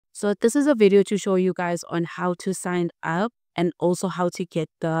So this is a video to show you guys on how to sign up and also how to get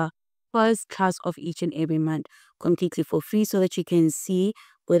the first class of each and every month completely for free so that you can see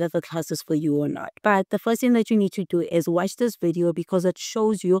whether the class is for you or not. But the first thing that you need to do is watch this video because it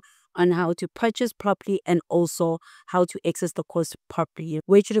shows you on how to purchase properly and also how to access the course properly,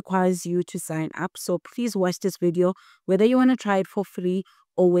 which requires you to sign up. So please watch this video, whether you want to try it for free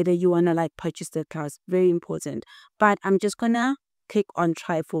or whether you want to purchase the class. Very important. But I'm just gonna click on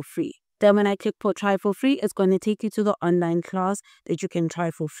try for free. Then when I click for try for free, it's going to take you to the online class that you can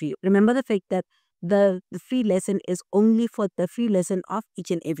try for free. Remember the fact that the free lesson is only for the free lesson of each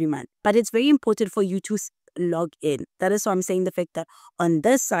and every month. But it's very important for you to log in. That is why I'm saying the fact that on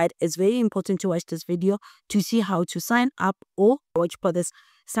this side, it's very important to watch this video to see how to sign up or watch for this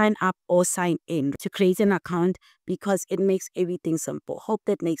sign up or sign in to create an account, because it makes everything simple. Hope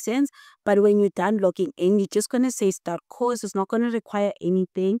that makes sense. But when you're done logging in, you're just going to say start course. It's not going to require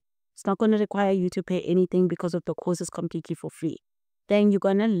anything. It's not going to require you to pay anything because of the course is completely for free. Then you're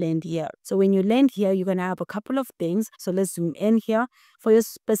going to land here. So when you land here, you're going to have a couple of things. So let's zoom in here. For your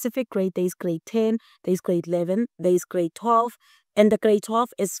specific grade, there's grade 10, there's grade 11, there's grade 12. And the grade 12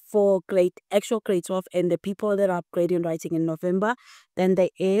 is for actual grade 12 and the people that are upgrading writing in November. Then there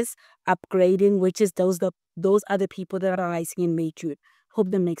is upgrading, which is those are the people that are writing in May, June.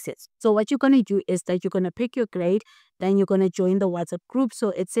 Hope that makes sense. So what you're going to do is that you're going to pick your grade, then you're going to join the WhatsApp group.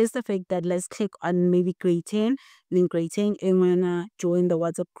 So it says the fact that let's click on maybe grade 10, then grade 10, and we're going to join the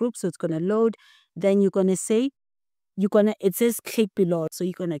WhatsApp group. So it's going to load. Then you're going to say, it says click below. So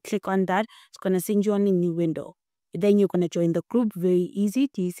you're going to click on that. It's going to send you on a new window. Then you're going to join the group. Very easy,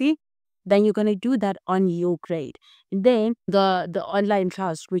 easy. Then you're going to do that on your grade. And then the online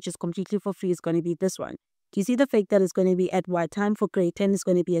class, which is completely for free, is going to be this one. Do you see the fact that it's going to be at what time? For grade 10, it's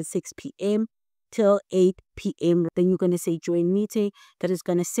going to be at 6 p.m. till 8 p.m. Then you're going to say join meeting. That is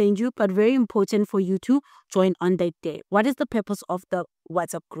going to send you. But very important for you to join on that day. What is the purpose of the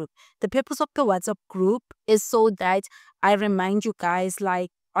WhatsApp group? The purpose of the WhatsApp group is so that I remind you guys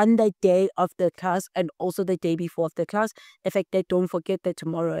on the day of the class and also the day before of the class, the fact that don't forget that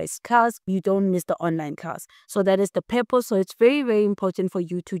tomorrow is class, you don't miss the online class. So that is the purpose. So it's very, very important for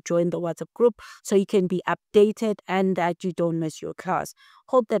you to join the WhatsApp group so you can be updated and that you don't miss your class.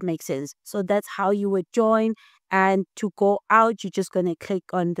 Hope that makes sense. So that's how you would join. And to go out, you're just going to click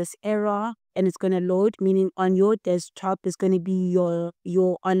on this arrow and it's going to load, meaning on your desktop is going to be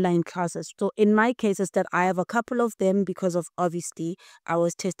your online classes. So in my case is that I have a couple of them because of obviously I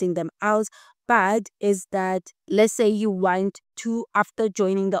was testing them out. But is that, let's say you want to, after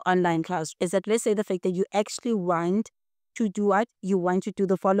joining the online class, is that let's say the fact that you actually want to do what? You want to do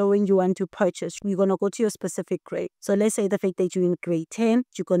the following, you want to purchase. You're going to go to your specific grade. So let's say the fact that you're in grade 10,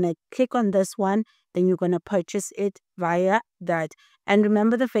 you're going to click on this one, then you're going to purchase it via that. And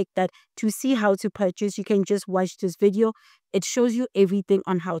remember the fact that to see how to purchase, you can just watch this video. It shows you everything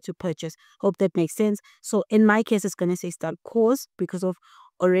on how to purchase. Hope that makes sense. So in my case, it's going to say start course because of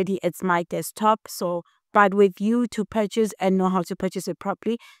already it's my desktop. So but with you to purchase and know how to purchase it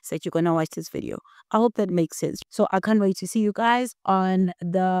properly, so that you're going to watch this video. I hope that makes sense. So I can't wait to see you guys on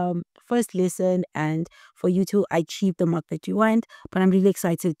the first lesson and for you to achieve the mark that you want. But I'm really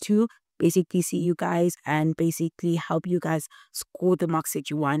excited to basically see you guys and basically help you guys score the marks that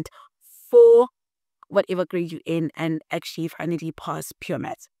you want for whatever grade you're in and actually finally pass pure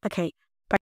maths. Okay,